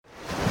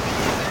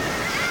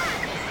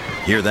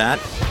Hear that?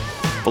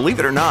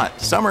 Believe it or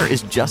not, summer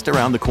is just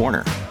around the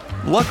corner.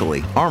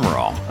 Luckily, Armor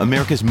All,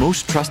 America's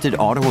most trusted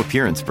auto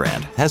appearance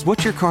brand, has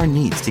what your car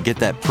needs to get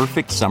that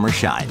perfect summer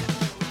shine.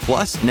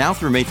 Plus, now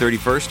through May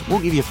 31st, we'll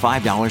give you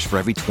 $5 for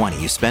every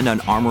 $20 you spend on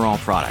Armor All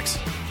products.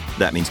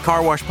 That means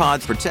car wash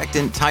pods,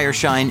 protectant, tire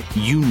shine,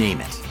 you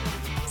name it.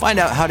 Find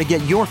out how to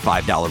get your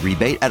 $5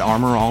 rebate at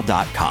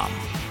armorall.com.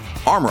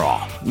 Armor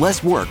All,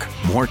 less work,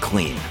 more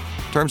clean.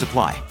 Terms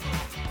apply.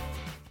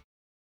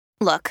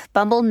 Look,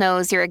 Bumble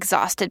knows you're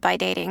exhausted by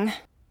dating.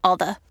 All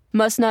the,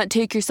 must not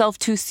take yourself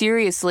too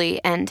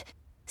seriously, and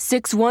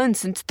 6'1"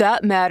 since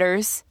that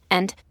matters,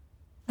 and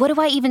what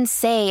do I even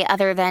say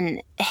other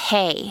than,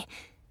 hey?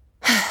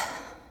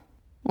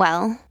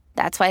 Well,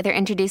 that's why they're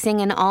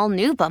introducing an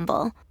all-new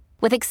Bumble,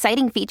 with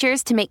exciting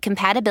features to make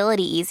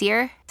compatibility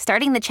easier,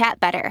 starting the chat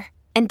better,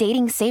 and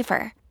dating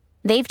safer.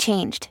 They've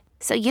changed,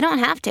 so you don't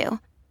have to.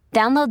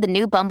 Download the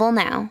new Bumble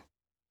now.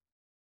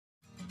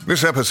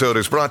 This episode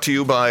is brought to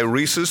you by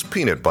Reese's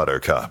Peanut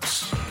Butter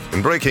Cups.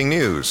 In breaking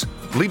news,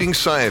 leading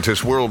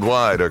scientists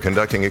worldwide are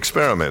conducting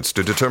experiments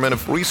to determine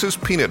if Reese's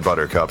Peanut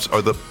Butter Cups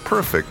are the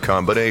perfect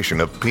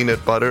combination of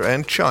peanut butter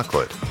and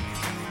chocolate.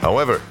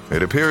 However,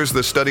 it appears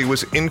the study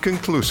was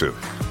inconclusive,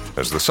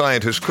 as the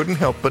scientists couldn't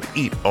help but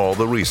eat all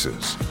the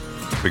Reese's.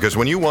 Because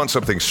when you want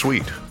something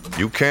sweet,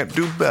 you can't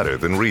do better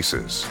than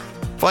Reese's.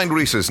 Find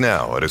Reese's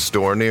now at a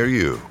store near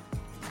you.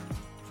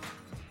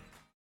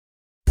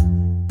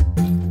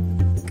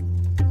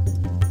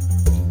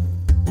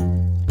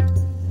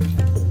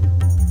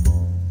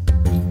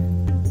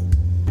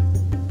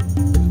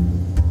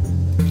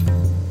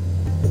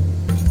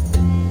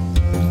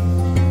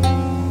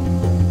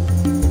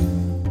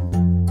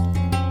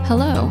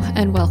 Hello,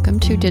 and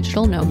welcome to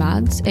Digital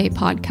Nomads, a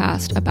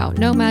podcast about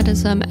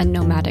nomadism and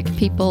nomadic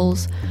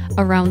peoples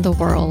around the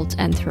world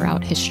and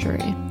throughout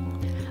history.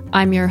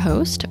 I'm your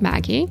host,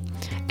 Maggie,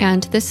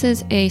 and this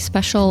is a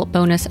special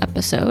bonus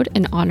episode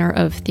in honor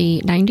of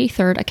the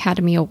 93rd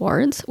Academy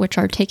Awards, which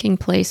are taking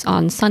place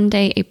on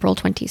Sunday, April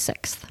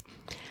 26th.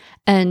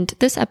 And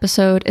this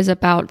episode is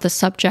about the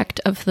subject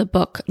of the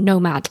book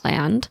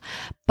Nomadland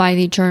by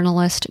the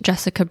journalist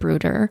Jessica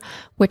Bruder,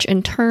 which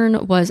in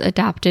turn was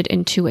adapted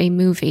into a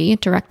movie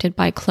directed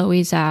by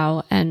Chloe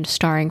Zhao and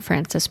starring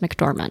Frances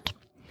McDormand.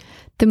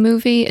 The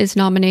movie is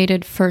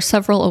nominated for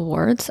several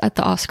awards at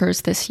the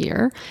Oscars this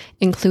year,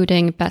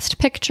 including Best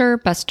Picture,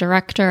 Best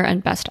Director,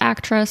 and Best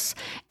Actress,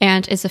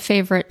 and is a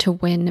favorite to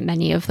win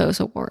many of those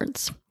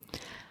awards.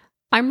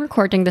 I'm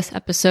recording this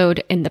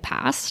episode in the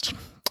past,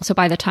 so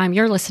by the time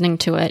you're listening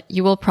to it,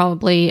 you will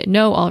probably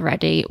know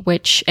already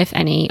which, if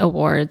any,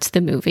 awards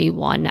the movie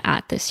won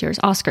at this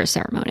year's Oscar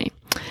ceremony.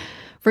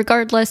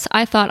 Regardless,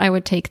 I thought I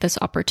would take this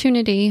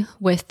opportunity,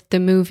 with the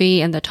movie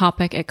and the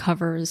topic it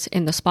covers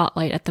in the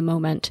spotlight at the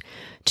moment,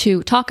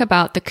 to talk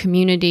about the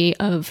community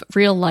of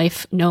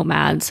real-life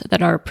nomads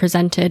that are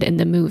presented in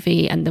the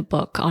movie and the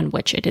book on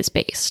which it is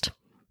based.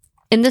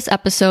 In this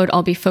episode,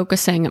 I'll be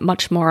focusing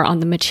much more on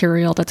the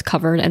material that's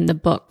covered in the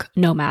book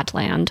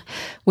Nomadland,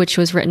 which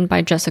was written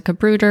by Jessica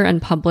Bruder and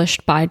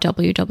published by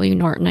W.W.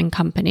 Norton and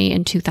Company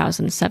in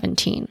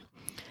 2017.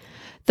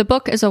 The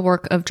book is a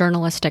work of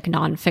journalistic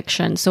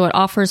nonfiction, so it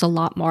offers a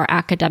lot more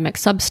academic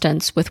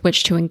substance with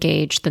which to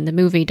engage than the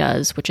movie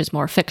does, which is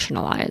more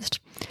fictionalized.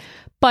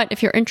 But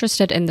if you're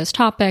interested in this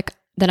topic,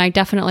 then I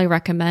definitely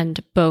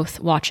recommend both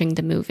watching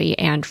the movie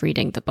and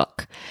reading the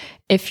book.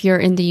 If you're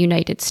in the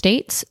United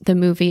States, the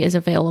movie is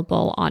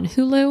available on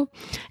Hulu,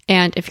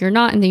 and if you're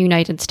not in the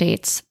United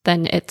States,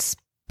 then it's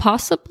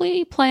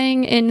possibly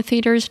playing in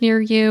theaters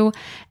near you,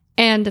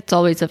 and it's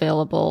always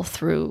available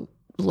through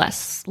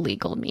less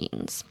legal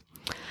means.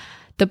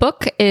 The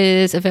book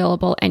is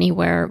available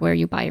anywhere where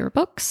you buy your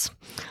books.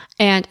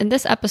 And in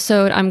this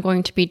episode, I'm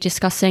going to be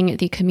discussing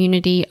the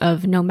community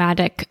of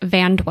nomadic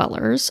van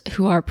dwellers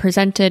who are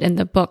presented in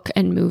the book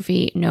and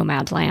movie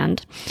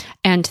Nomadland,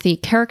 and the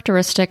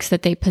characteristics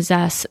that they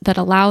possess that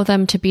allow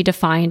them to be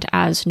defined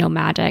as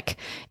nomadic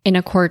in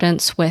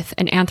accordance with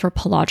an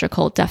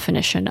anthropological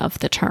definition of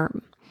the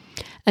term.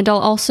 And I'll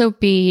also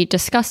be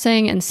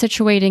discussing and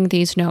situating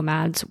these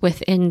nomads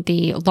within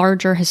the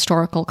larger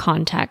historical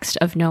context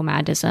of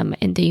nomadism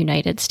in the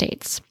United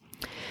States.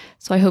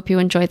 So I hope you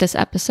enjoyed this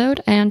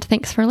episode, and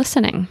thanks for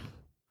listening.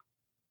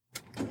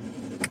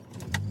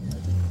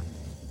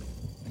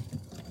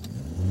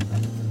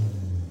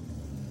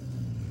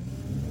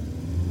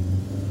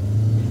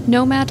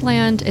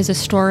 Nomadland is a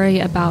story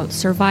about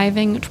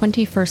surviving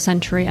 21st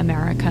century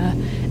America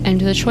and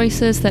the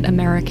choices that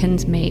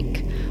Americans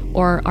make,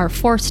 or are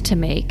forced to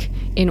make,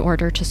 in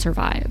order to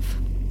survive.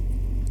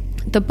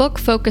 The book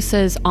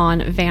focuses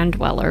on van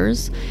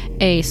dwellers,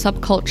 a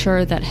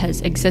subculture that has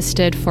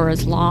existed for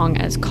as long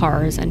as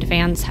cars and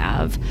vans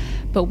have,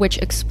 but which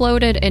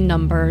exploded in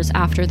numbers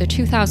after the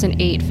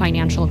 2008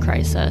 financial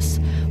crisis,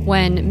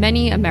 when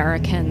many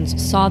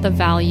Americans saw the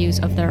values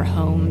of their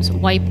homes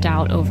wiped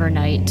out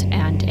overnight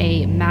and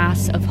a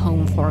mass of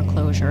home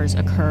foreclosures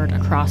occurred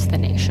across the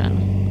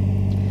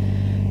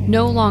nation.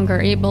 No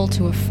longer able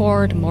to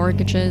afford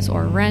mortgages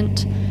or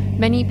rent,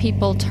 many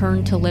people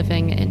turned to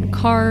living in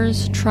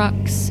cars,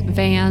 trucks,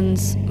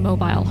 vans,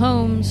 mobile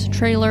homes,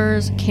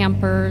 trailers,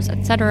 campers,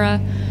 etc.,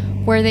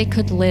 where they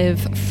could live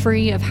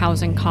free of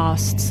housing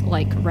costs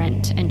like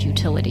rent and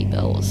utility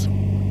bills.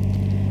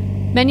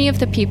 Many of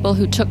the people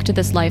who took to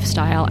this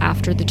lifestyle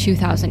after the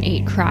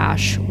 2008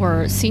 crash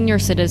were senior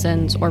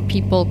citizens or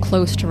people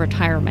close to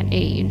retirement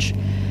age,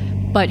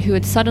 but who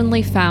had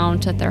suddenly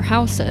found that their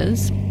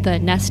houses, the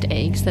nest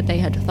eggs that they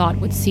had thought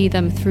would see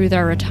them through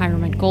their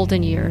retirement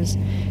golden years,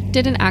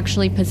 didn't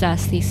actually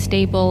possess the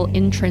stable,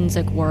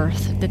 intrinsic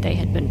worth that they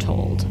had been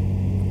told.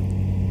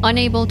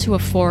 Unable to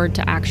afford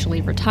to actually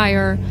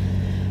retire,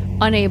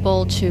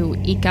 unable to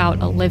eke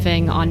out a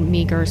living on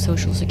meager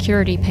Social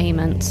Security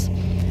payments,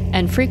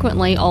 and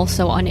frequently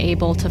also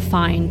unable to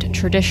find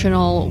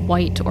traditional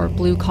white or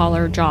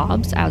blue-collar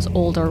jobs as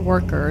older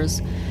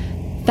workers,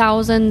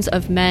 thousands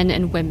of men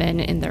and women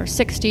in their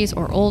 60s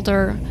or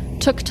older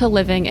took to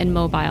living in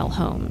mobile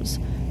homes,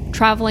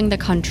 traveling the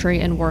country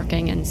and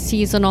working in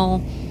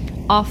seasonal,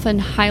 often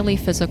highly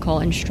physical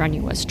and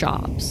strenuous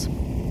jobs.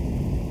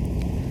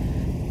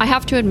 I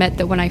have to admit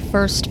that when I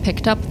first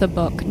picked up the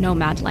book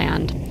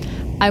Nomadland,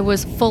 I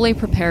was fully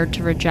prepared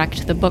to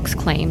reject the book's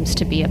claims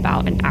to be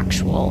about an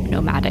actual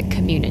nomadic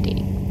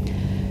community.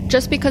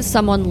 Just because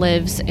someone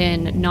lives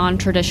in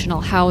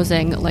non-traditional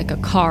housing like a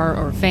car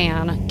or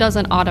van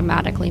doesn't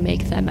automatically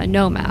make them a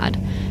nomad,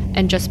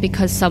 and just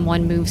because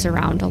someone moves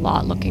around a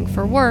lot looking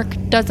for work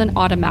doesn't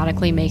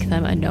automatically make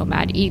them a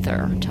nomad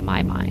either, to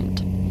my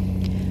mind.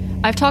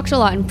 I've talked a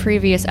lot in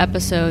previous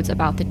episodes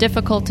about the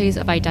difficulties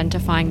of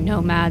identifying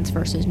nomads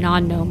versus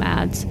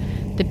non-nomads,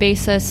 the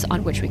basis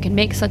on which we can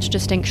make such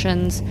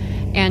distinctions,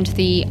 and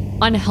the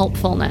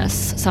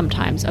unhelpfulness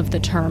sometimes of the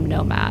term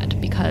nomad,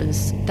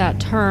 because that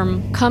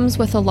term comes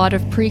with a lot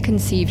of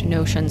preconceived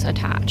notions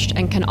attached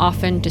and can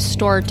often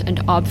distort and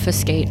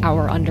obfuscate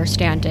our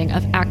understanding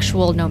of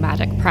actual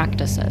nomadic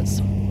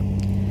practices.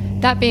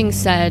 That being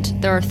said,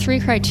 there are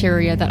 3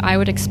 criteria that I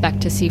would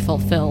expect to see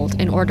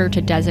fulfilled in order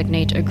to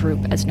designate a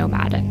group as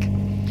nomadic.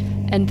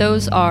 And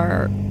those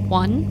are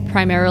 1,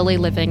 primarily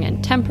living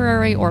in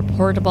temporary or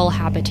portable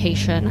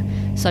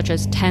habitation, such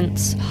as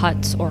tents,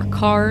 huts, or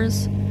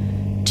cars.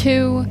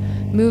 2,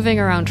 moving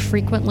around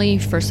frequently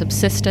for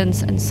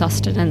subsistence and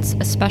sustenance,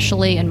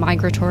 especially in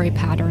migratory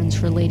patterns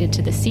related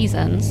to the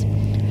seasons.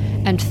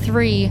 And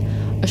 3,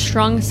 a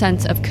strong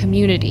sense of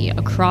community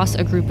across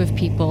a group of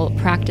people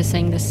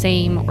practicing the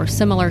same or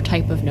similar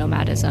type of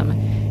nomadism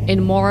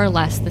in more or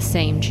less the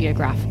same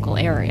geographical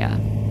area.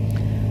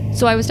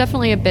 So I was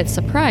definitely a bit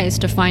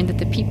surprised to find that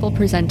the people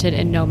presented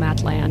in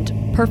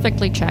Nomadland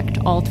perfectly checked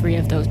all 3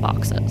 of those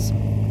boxes.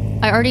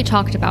 I already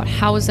talked about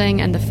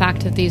housing and the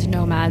fact that these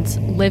nomads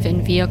live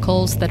in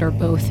vehicles that are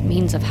both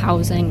means of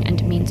housing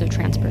and means of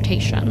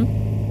transportation.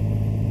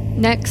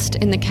 Next,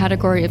 in the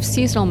category of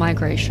seasonal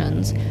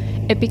migrations,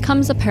 it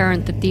becomes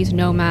apparent that these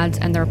nomads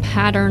and their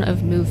pattern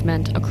of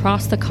movement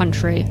across the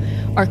country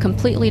are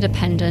completely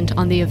dependent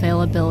on the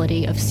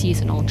availability of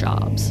seasonal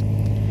jobs.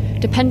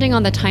 Depending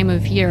on the time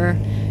of year,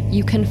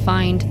 you can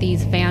find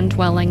these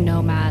van-dwelling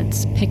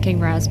nomads picking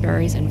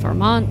raspberries in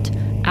Vermont,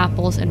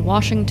 apples in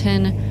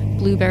Washington,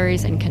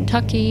 blueberries in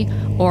Kentucky,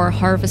 or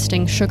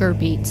harvesting sugar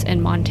beets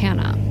in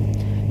Montana.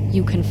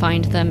 You can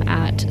find them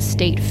at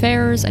state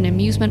fairs and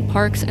amusement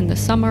parks in the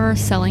summer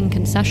selling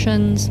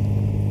concessions,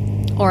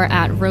 or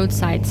at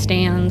roadside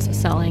stands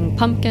selling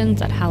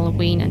pumpkins at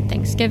Halloween and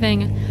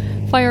Thanksgiving,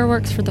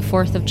 fireworks for the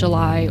 4th of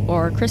July,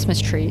 or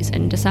Christmas trees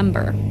in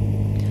December.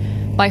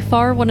 By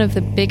far one of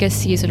the biggest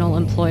seasonal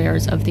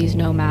employers of these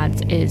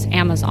nomads is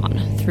Amazon,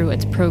 through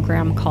its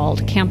program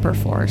called Camper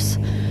Force,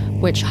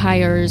 which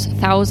hires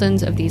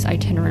thousands of these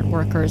itinerant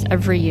workers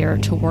every year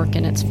to work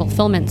in its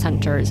fulfillment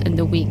centers in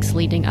the weeks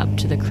leading up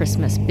to the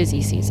Christmas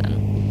busy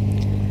season.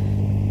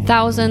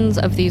 Thousands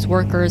of these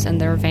workers and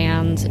their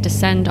vans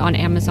descend on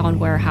Amazon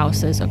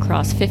warehouses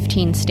across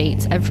 15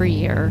 states every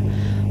year,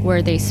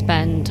 where they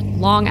spend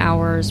long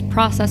hours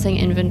processing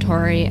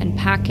inventory and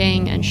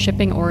packing and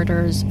shipping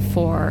orders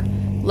for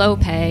low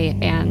pay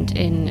and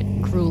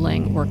in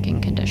grueling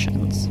working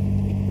conditions.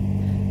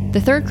 The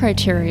 3rd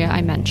criteria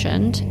I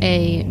mentioned,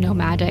 a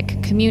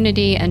nomadic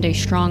community and a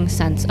strong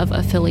sense of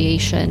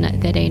affiliation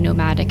that a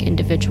nomadic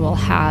individual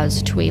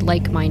has to a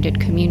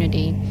like-minded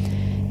community,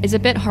 is a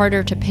bit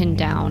harder to pin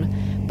down,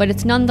 but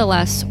it's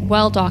nonetheless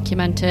well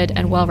documented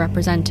and well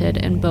represented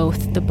in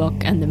both the book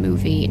and the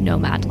movie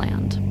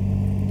Nomadland.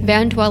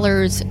 Van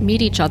dwellers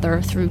meet each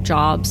other through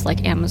jobs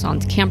like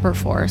Amazon's Camper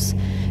Force,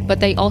 but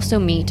they also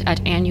meet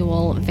at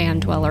annual van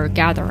dweller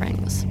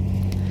gatherings.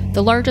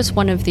 The largest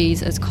one of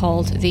these is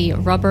called the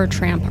Rubber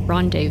Tramp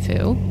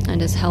Rendezvous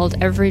and is held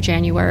every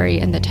January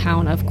in the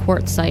town of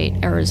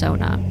Quartzsite,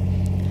 Arizona.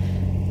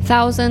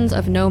 Thousands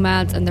of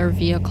nomads and their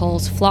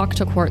vehicles flock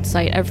to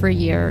Quartzsite every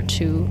year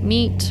to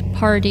meet,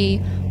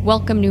 party,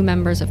 welcome new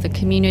members of the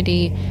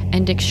community,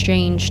 and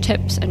exchange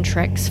tips and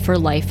tricks for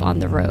life on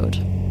the road.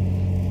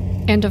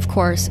 And of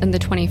course, in the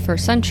 21st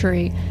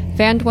century,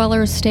 van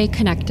dwellers stay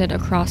connected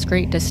across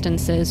great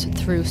distances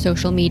through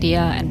social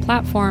media and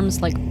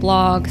platforms like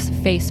blogs,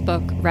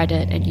 Facebook,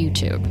 Reddit, and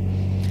YouTube.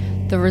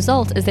 The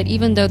result is that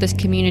even though this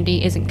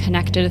community isn't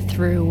connected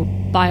through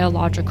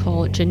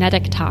biological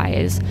genetic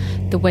ties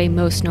the way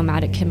most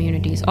nomadic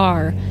communities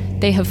are,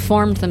 they have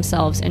formed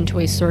themselves into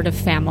a sort of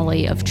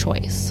family of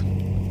choice.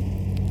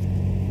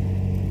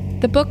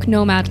 The book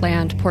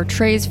Nomadland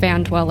portrays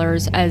van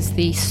dwellers as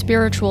the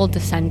spiritual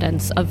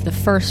descendants of the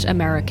first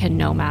American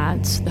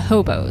nomads, the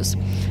hobos,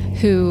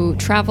 who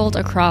traveled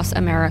across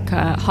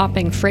America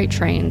hopping freight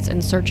trains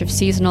in search of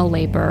seasonal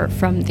labor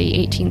from the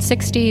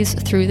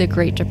 1860s through the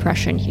Great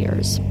Depression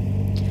years.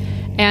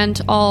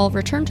 And I'll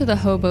return to the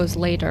hobos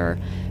later,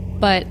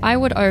 but I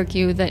would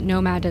argue that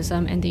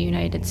nomadism in the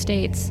United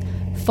States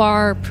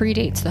far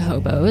predates the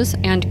hobos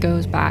and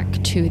goes back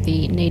to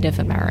the Native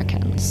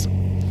Americans.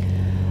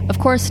 Of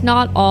course,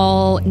 not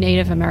all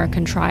Native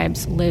American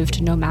tribes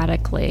lived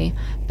nomadically,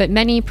 but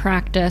many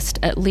practiced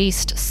at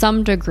least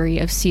some degree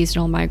of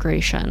seasonal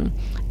migration.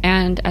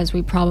 And as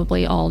we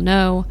probably all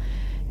know,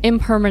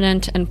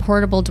 impermanent and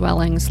portable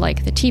dwellings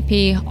like the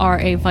teepee are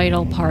a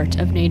vital part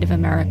of Native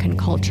American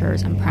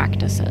cultures and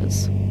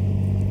practices.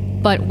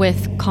 But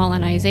with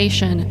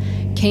colonization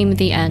came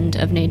the end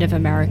of Native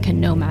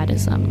American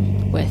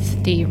nomadism,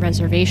 with the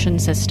reservation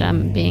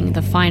system being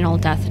the final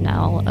death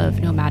knell of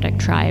nomadic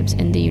tribes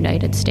in the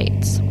United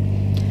States.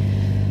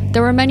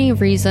 There were many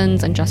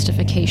reasons and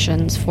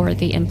justifications for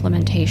the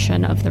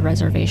implementation of the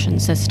reservation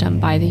system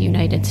by the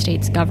United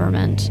States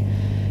government,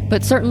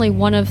 but certainly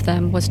one of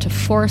them was to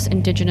force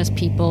indigenous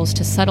peoples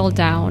to settle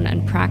down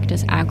and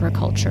practice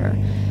agriculture,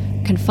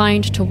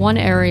 confined to one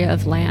area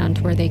of land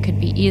where they could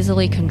be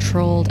easily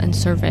controlled and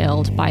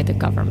surveilled by the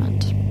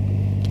government.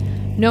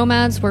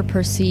 Nomads were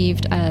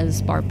perceived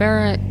as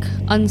barbaric,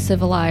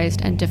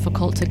 uncivilized, and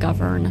difficult to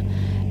govern,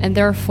 and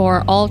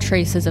therefore all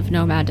traces of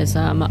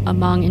nomadism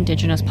among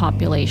indigenous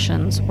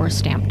populations were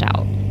stamped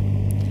out.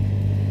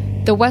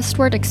 The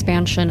westward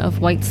expansion of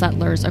white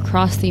settlers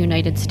across the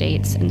United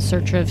States in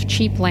search of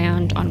cheap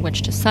land on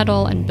which to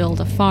settle and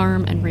build a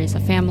farm and raise a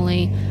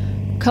family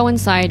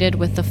coincided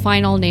with the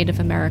final Native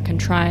American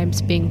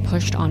tribes being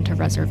pushed onto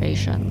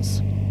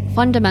reservations.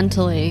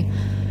 Fundamentally,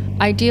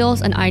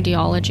 ideals and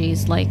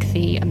ideologies like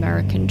the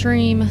American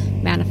dream,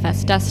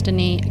 manifest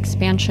destiny,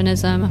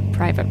 expansionism,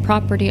 private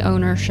property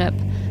ownership,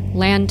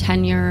 land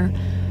tenure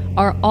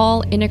are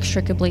all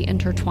inextricably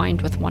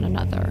intertwined with one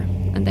another,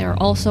 and they are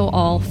also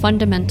all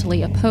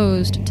fundamentally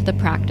opposed to the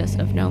practice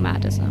of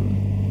nomadism.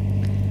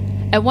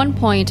 At one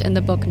point in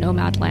the book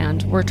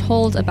Nomadland, we're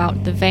told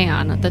about the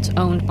van that's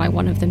owned by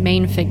one of the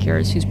main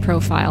figures who's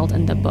profiled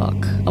in the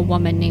book, a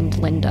woman named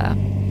Linda.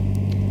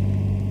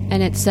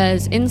 And it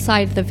says,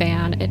 inside the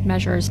van, it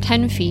measures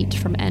 10 feet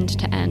from end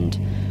to end,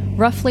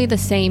 roughly the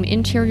same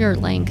interior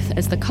length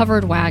as the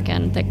covered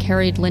wagon that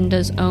carried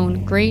Linda's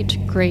own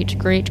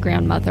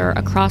great-great-great-grandmother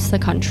across the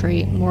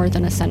country more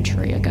than a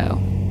century ago.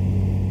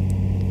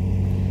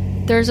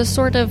 There's a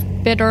sort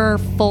of bitter,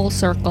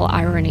 full-circle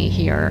irony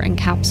here,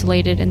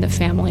 encapsulated in the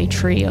family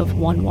tree of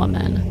one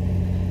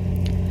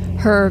woman.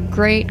 Her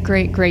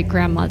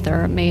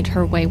great-great-great-grandmother made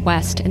her way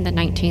west in the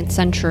 19th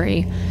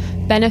century,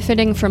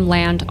 benefiting from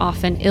land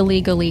often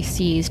illegally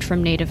seized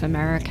from Native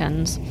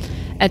Americans,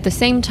 at the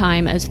same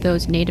time as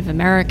those Native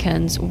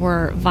Americans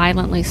were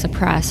violently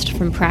suppressed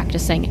from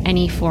practicing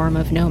any form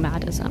of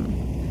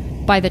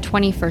nomadism. By the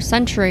 21st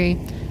century,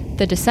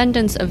 the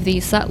descendants of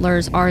these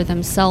settlers are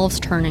themselves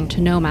turning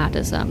to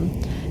nomadism,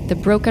 the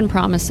broken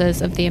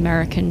promises of the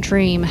American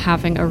dream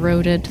having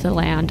eroded the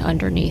land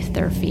underneath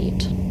their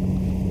feet.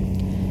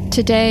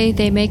 Today,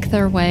 they make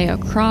their way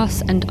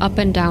across and up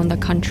and down the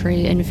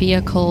country in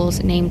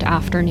vehicles named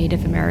after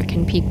Native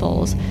American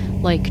peoples,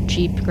 like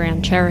Jeep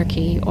Grand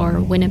Cherokee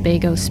or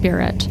Winnebago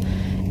Spirit,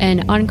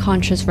 an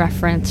unconscious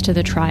reference to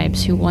the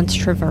tribes who once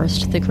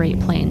traversed the Great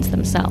Plains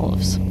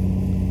themselves.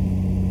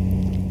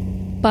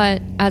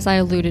 But, as I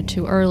alluded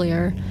to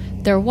earlier,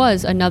 there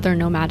was another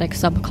nomadic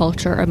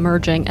subculture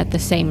emerging at the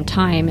same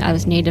time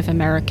as Native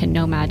American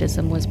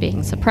nomadism was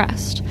being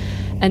suppressed,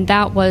 and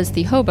that was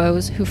the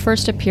hobos who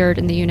first appeared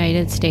in the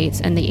United States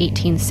in the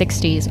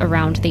 1860s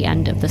around the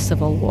end of the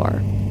Civil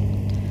War.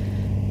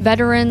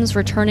 Veterans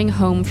returning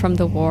home from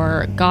the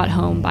war got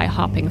home by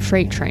hopping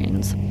freight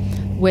trains,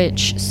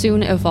 which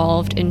soon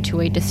evolved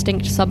into a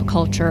distinct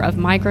subculture of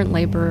migrant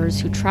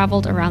laborers who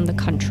traveled around the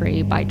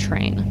country by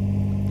train.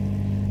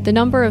 The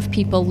number of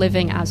people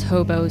living as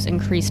hobos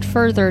increased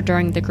further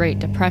during the Great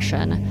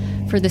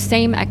Depression for the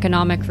same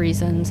economic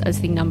reasons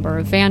as the number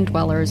of van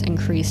dwellers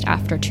increased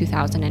after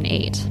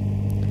 2008.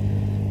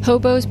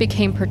 Hobos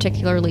became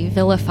particularly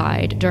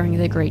vilified during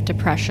the Great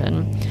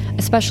Depression,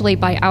 especially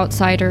by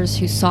outsiders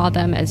who saw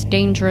them as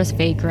dangerous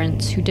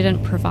vagrants who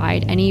didn't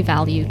provide any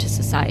value to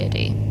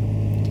society.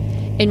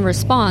 In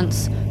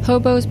response,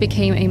 hobos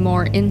became a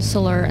more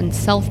insular and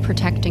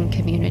self-protecting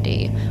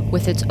community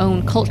with its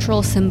own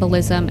cultural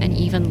symbolism and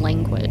even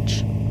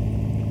language.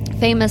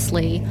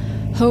 Famously,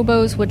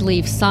 hobos would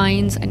leave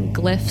signs and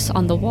glyphs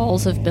on the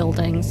walls of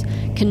buildings,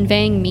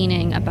 conveying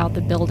meaning about the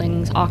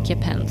building's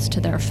occupants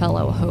to their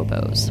fellow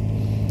hobos.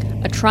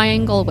 A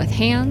triangle with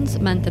hands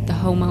meant that the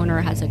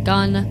homeowner has a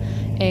gun,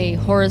 a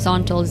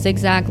horizontal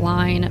zigzag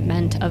line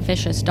meant a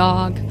vicious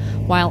dog,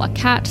 while a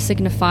cat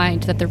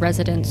signified that the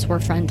residents were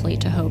friendly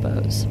to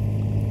hobos.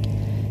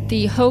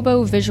 The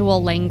hobo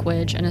visual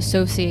language and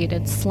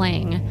associated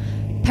slang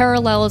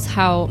parallels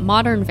how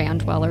modern van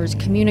dwellers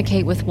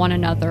communicate with one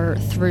another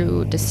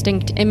through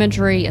distinct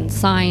imagery and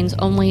signs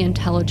only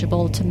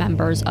intelligible to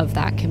members of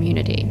that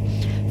community.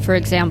 For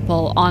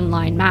example,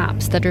 online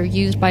maps that are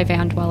used by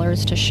van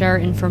dwellers to share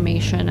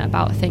information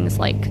about things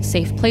like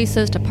safe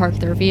places to park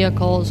their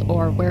vehicles,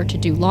 or where to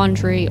do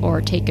laundry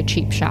or take a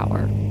cheap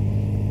shower.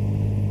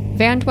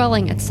 Van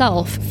dwelling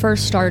itself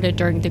first started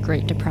during the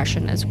Great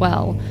Depression as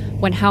well,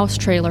 when house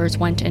trailers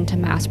went into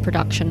mass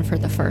production for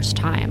the first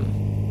time.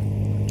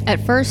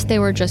 At first, they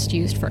were just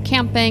used for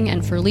camping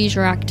and for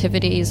leisure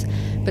activities,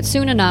 but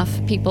soon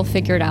enough, people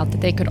figured out that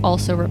they could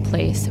also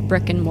replace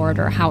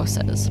brick-and-mortar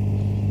houses.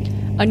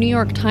 A New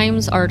York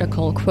Times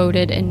article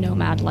quoted in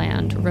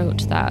Nomadland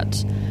wrote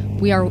that,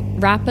 "We are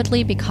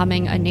rapidly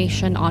becoming a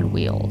nation on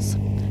wheels.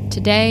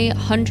 Today,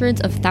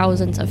 hundreds of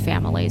thousands of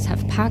families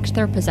have packed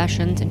their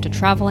possessions into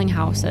traveling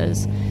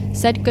houses,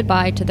 said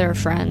goodbye to their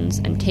friends,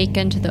 and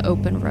taken to the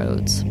open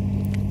roads.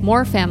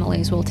 More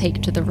families will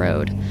take to the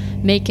road,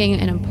 making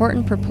an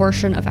important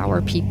proportion of our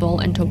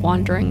people into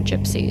wandering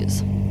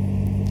gypsies."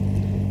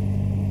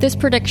 This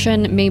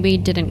prediction maybe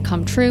didn't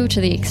come true to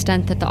the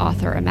extent that the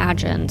author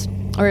imagined,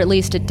 or at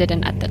least it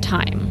didn't at the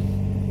time.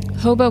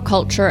 Hobo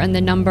culture and the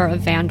number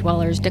of van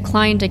dwellers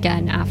declined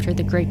again after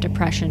the Great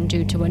Depression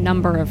due to a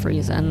number of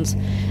reasons,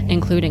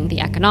 including the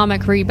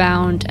economic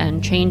rebound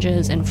and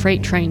changes in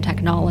freight train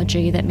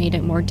technology that made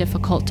it more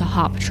difficult to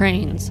hop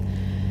trains,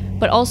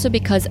 but also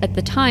because at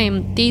the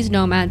time, these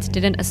nomads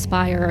didn't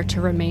aspire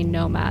to remain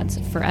nomads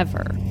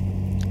forever.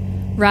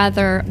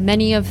 Rather,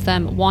 many of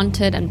them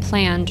wanted and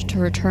planned to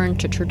return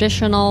to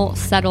traditional,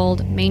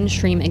 settled,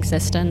 mainstream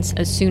existence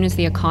as soon as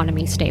the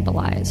economy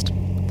stabilized.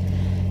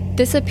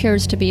 This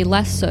appears to be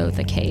less so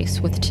the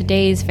case with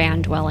today's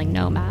van-dwelling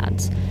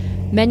nomads,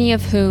 many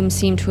of whom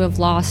seem to have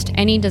lost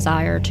any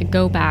desire to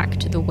go back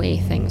to the way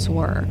things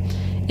were,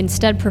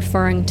 instead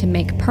preferring to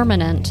make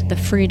permanent the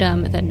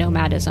freedom that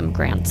nomadism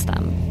grants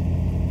them.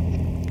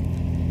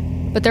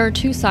 But there are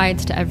two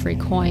sides to every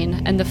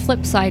coin, and the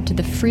flip side to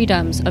the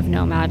freedoms of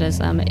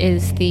nomadism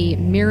is the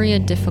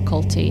myriad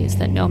difficulties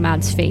that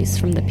nomads face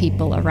from the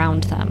people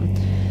around them,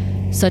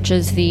 such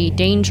as the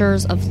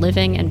dangers of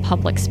living in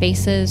public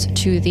spaces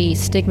to the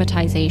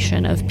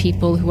stigmatization of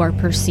people who are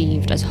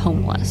perceived as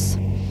homeless.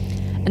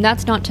 And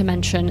that's not to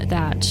mention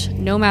that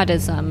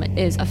nomadism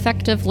is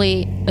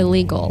effectively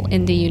illegal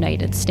in the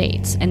United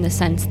States in the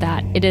sense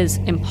that it is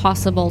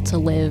impossible to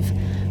live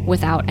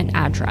without an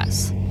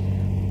address.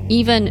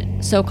 Even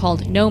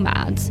so-called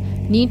nomads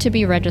need to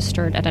be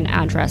registered at an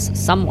address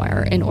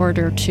somewhere in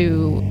order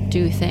to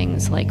do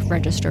things like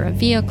register a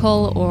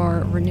vehicle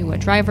or renew a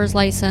driver's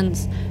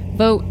license,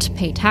 vote,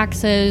 pay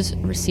taxes,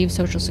 receive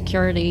Social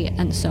Security,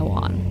 and so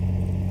on.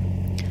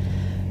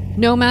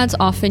 Nomads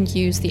often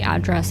use the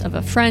address of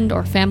a friend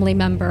or family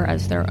member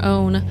as their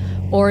own,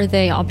 or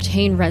they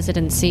obtain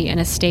residency in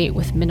a state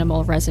with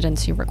minimal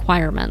residency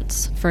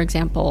requirements. For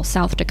example,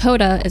 South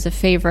Dakota is a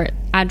favorite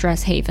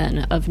address haven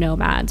of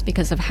nomads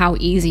because of how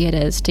easy it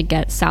is to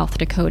get South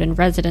Dakotan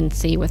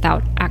residency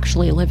without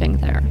actually living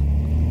there.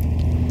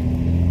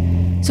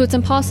 So it's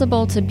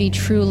impossible to be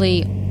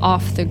truly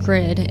off the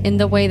grid in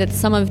the way that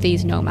some of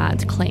these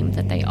nomads claim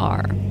that they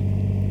are.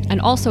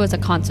 And also as a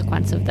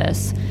consequence of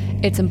this,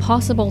 it's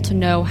impossible to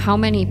know how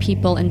many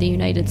people in the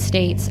United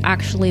States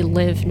actually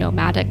live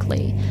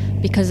nomadically,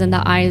 because in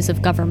the eyes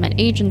of government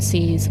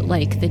agencies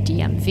like the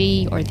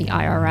DMV or the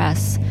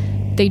IRS,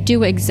 they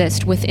do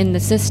exist within the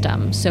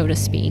system, so to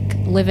speak,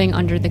 living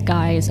under the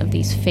guise of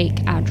these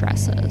fake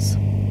addresses.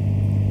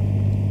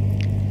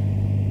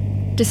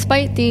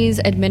 Despite these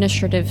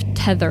administrative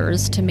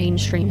tethers to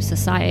mainstream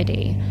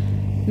society,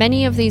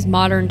 many of these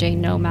modern-day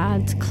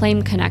nomads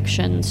claim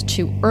connections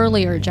to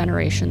earlier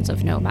generations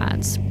of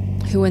nomads,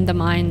 who in the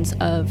minds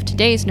of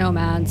today's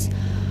nomads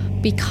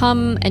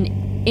become an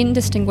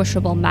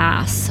indistinguishable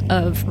mass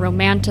of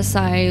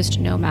romanticized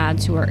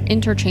nomads who are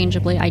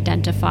interchangeably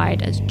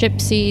identified as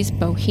gypsies,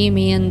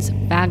 bohemians,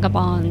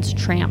 vagabonds,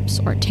 tramps,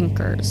 or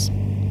tinkers.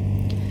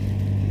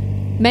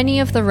 Many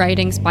of the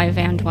writings by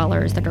van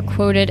dwellers that are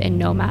quoted in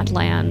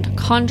Nomadland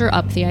conjure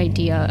up the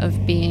idea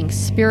of being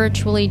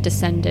spiritually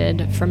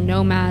descended from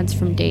nomads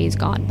from days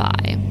gone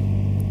by.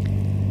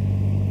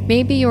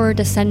 Maybe you're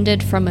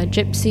descended from a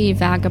gypsy,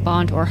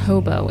 vagabond, or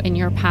hobo in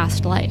your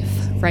past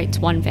life, writes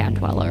one van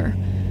dweller.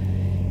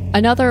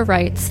 Another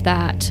writes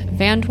that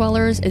van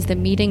dwellers is the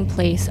meeting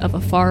place of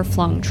a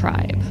far-flung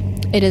tribe.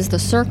 It is the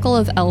circle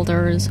of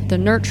elders, the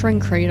nurturing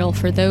cradle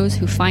for those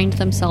who find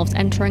themselves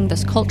entering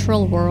this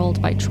cultural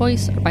world by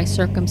choice or by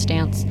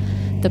circumstance,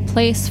 the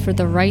place for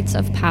the rites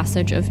of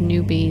passage of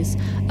newbies,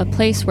 a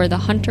place where the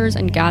hunters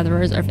and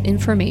gatherers of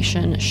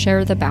information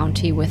share the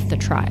bounty with the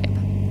tribe.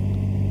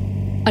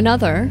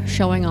 Another,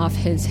 showing off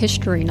his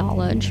history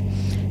knowledge,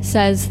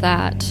 says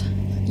that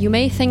you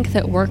may think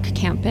that work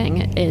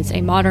camping is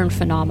a modern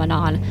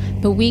phenomenon,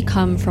 but we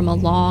come from a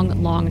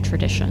long, long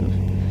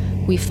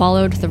tradition. We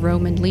followed the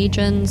Roman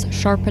legions,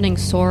 sharpening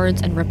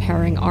swords and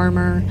repairing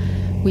armor.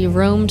 We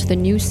roamed the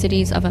new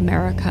cities of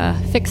America,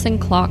 fixing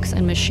clocks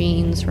and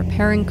machines,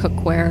 repairing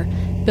cookware,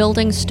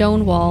 building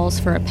stone walls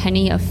for a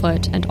penny a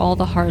foot and all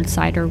the hard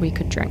cider we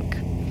could drink.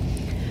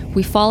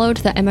 We followed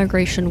the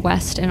emigration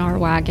west in our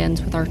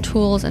wagons with our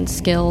tools and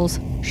skills,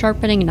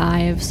 sharpening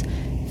knives,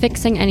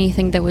 fixing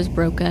anything that was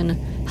broken,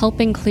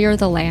 helping clear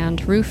the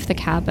land, roof the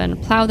cabin,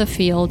 plow the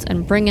fields,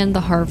 and bring in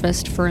the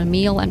harvest for a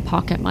meal and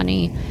pocket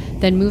money,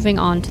 then moving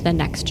on to the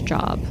next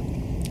job.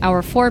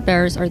 Our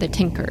forebears are the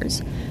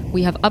Tinkers.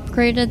 We have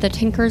upgraded the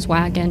Tinker's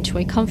wagon to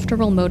a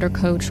comfortable motor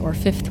coach or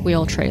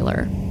fifth-wheel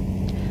trailer.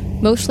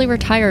 Mostly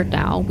retired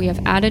now, we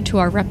have added to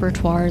our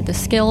repertoire the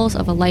skills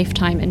of a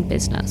lifetime in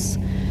business.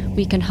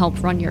 We can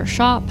help run your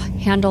shop,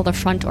 handle the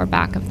front or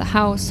back of the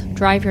house,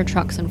 drive your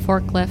trucks and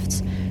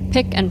forklifts,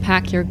 pick and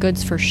pack your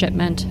goods for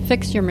shipment,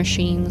 fix your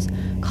machines,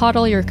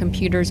 coddle your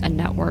computers and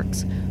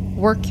networks,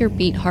 work your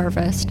beet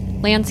harvest,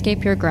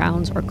 landscape your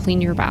grounds, or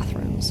clean your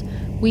bathrooms.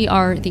 We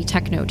are the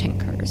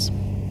Techno-Tinkers.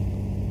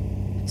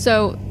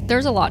 So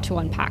there's a lot to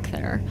unpack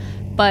there,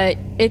 but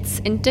it's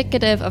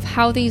indicative of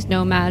how these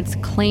nomads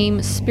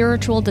claim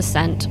spiritual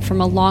descent from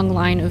a long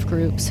line of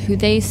groups who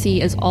they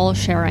see as all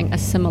sharing a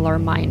similar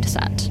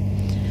mindset.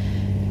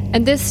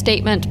 And this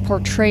statement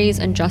portrays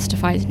and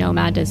justifies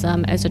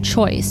nomadism as a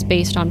choice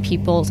based on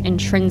people's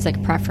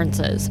intrinsic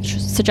preferences,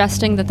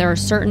 suggesting that there are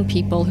certain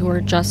people who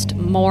are just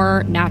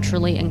more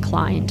naturally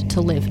inclined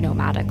to live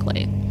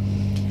nomadically.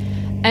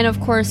 And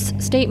of course,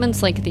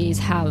 statements like these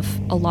have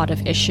a lot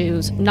of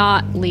issues,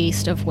 not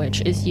least of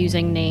which is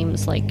using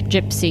names like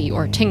gypsy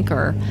or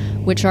tinker,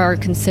 which are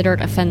considered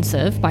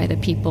offensive by the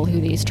people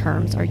who these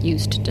terms are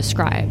used to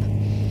describe.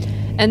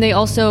 And they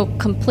also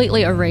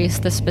completely erase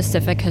the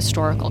specific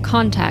historical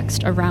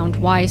context around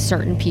why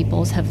certain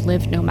peoples have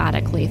lived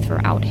nomadically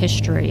throughout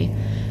history,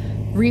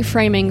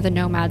 reframing the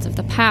nomads of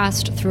the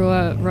past through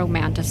a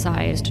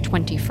romanticized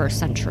 21st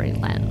century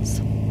lens.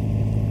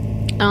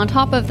 And on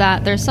top of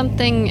that, there's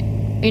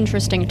something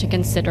interesting to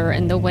consider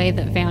in the way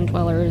that van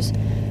dwellers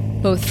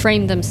both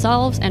frame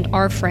themselves and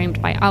are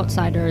framed by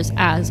outsiders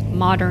as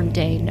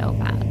modern-day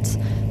nomads,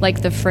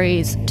 like the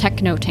phrase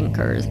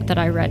techno-tinkers that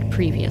I read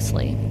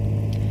previously.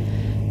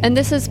 And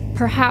this is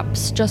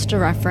perhaps just a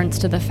reference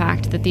to the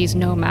fact that these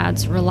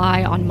nomads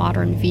rely on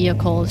modern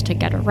vehicles to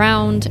get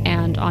around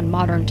and on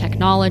modern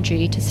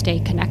technology to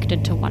stay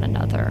connected to one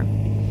another.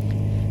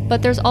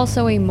 But there's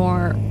also a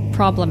more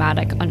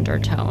problematic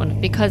undertone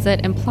because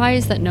it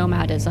implies that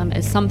nomadism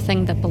is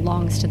something that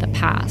belongs to the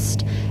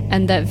past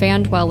and that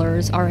van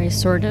dwellers are a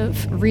sort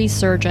of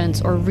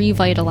resurgence or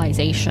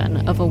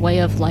revitalization of a way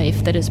of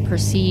life that is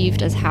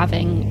perceived as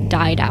having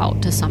died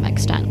out to some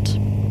extent.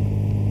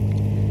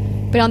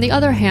 But on the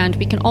other hand,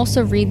 we can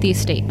also read these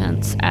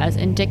statements as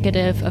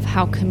indicative of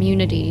how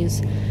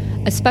communities,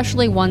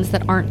 especially ones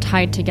that aren't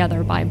tied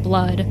together by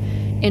blood,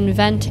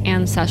 invent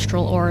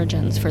ancestral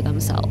origins for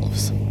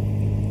themselves.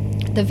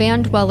 The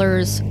van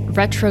dwellers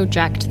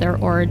retroject their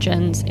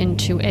origins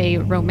into a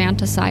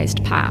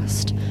romanticized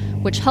past,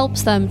 which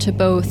helps them to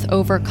both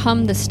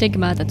overcome the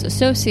stigma that's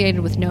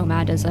associated with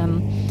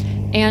nomadism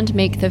and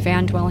make the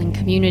van-dwelling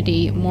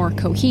community more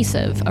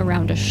cohesive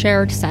around a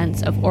shared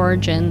sense of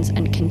origins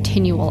and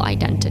continual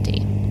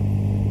identity.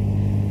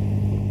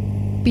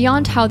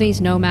 Beyond how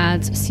these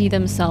nomads see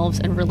themselves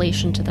in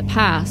relation to the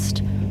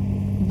past,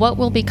 what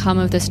will become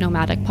of this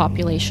nomadic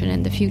population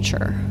in the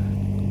future?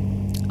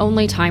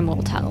 Only time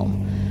will tell.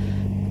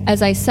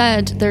 As I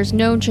said, there's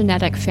no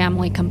genetic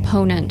family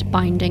component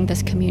binding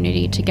this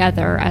community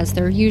together as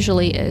there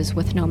usually is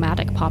with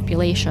nomadic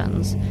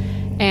populations.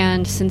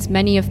 And since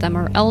many of them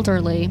are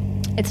elderly,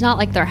 it's not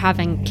like they're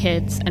having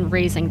kids and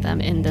raising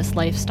them in this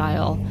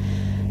lifestyle,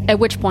 at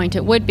which point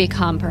it would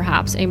become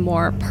perhaps a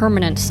more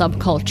permanent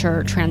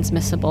subculture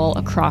transmissible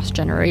across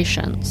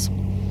generations.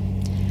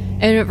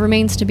 And it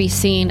remains to be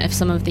seen if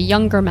some of the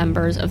younger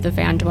members of the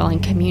van-dwelling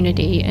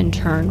community in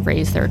turn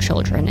raise their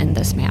children in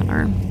this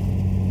manner.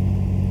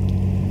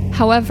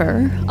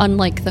 However,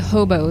 unlike the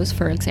hobos,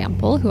 for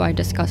example, who I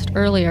discussed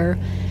earlier,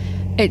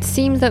 it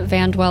seems that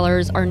van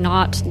dwellers are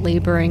not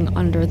laboring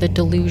under the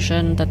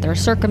delusion that their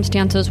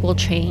circumstances will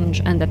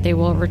change and that they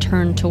will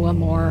return to a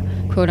more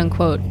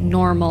quote-unquote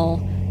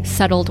normal,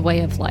 settled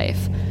way of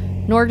life,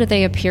 nor do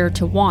they appear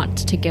to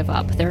want to give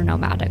up their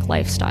nomadic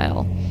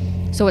lifestyle.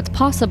 So it's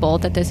possible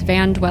that this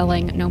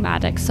van-dwelling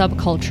nomadic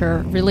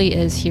subculture really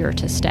is here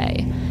to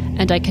stay,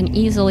 and I can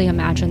easily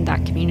imagine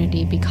that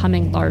community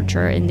becoming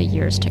larger in the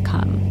years to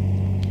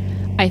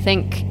come. I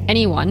think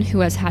anyone who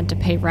has had to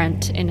pay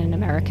rent in an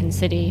American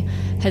city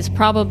has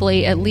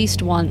probably at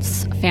least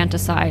once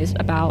fantasized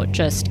about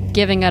just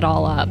giving it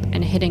all up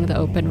and hitting the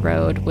open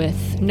road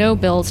with no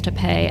bills to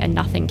pay and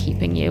nothing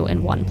keeping you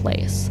in one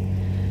place.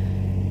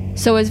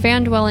 So as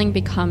van dwelling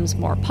becomes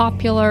more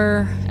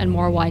popular and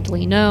more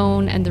widely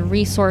known, and the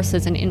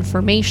resources and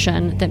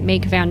information that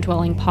make van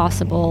dwelling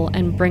possible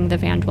and bring the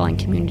van dwelling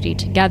community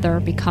together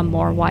become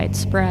more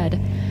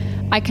widespread,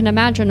 I can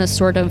imagine a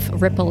sort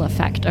of ripple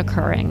effect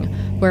occurring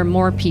where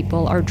more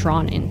people are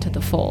drawn into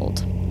the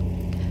fold.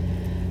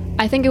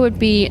 I think it would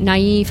be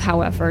naive,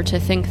 however, to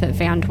think that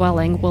van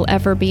dwelling will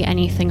ever be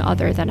anything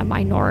other than a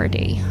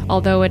minority,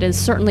 although it is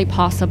certainly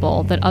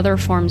possible that other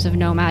forms of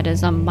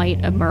nomadism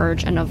might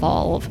emerge and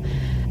evolve,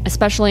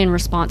 especially in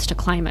response to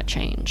climate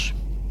change.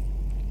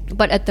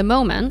 But at the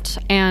moment,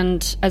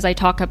 and as I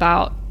talk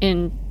about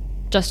in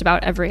just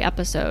about every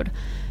episode,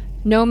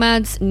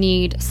 nomads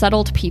need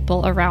settled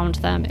people around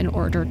them in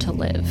order to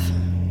live.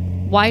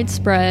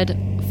 Widespread,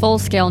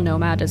 full-scale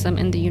nomadism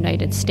in the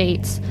United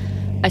States,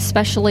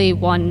 especially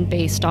one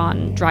based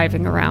on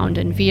driving around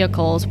in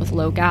vehicles with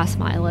low gas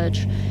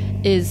mileage,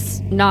 is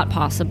not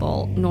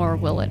possible, nor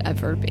will it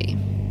ever be.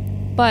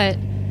 But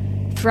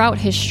throughout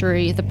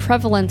history, the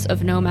prevalence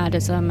of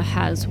nomadism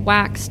has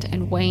waxed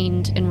and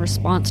waned in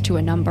response to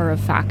a number of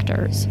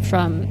factors,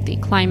 from the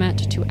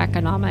climate to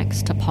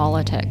economics to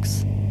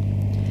politics.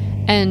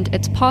 And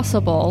it's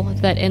possible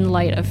that in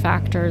light of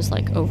factors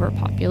like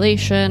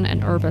overpopulation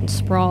and urban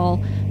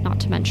sprawl, not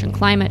to mention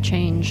climate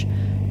change,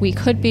 we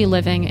could be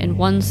living in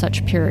one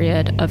such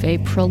period of a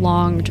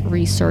prolonged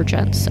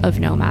resurgence of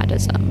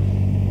nomadism.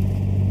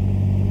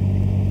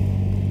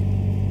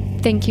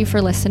 Thank you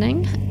for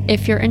listening.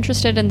 If you're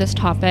interested in this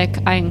topic,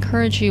 I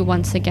encourage you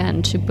once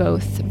again to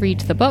both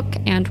read the book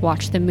and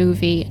watch the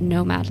movie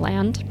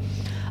Nomadland.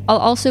 I'll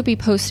also be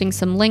posting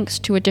some links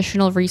to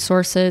additional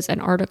resources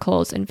and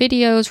articles and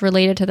videos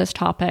related to this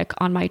topic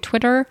on my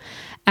Twitter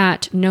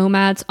at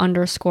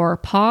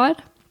nomads_pod.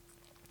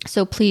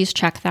 So please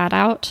check that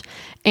out.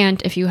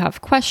 And if you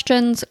have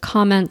questions,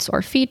 comments,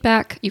 or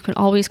feedback, you can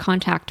always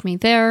contact me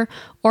there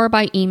or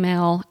by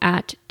email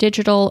at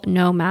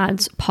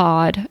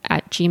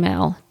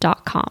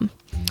digitalnomadspod@gmail.com.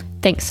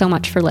 Thanks so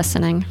much for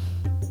listening.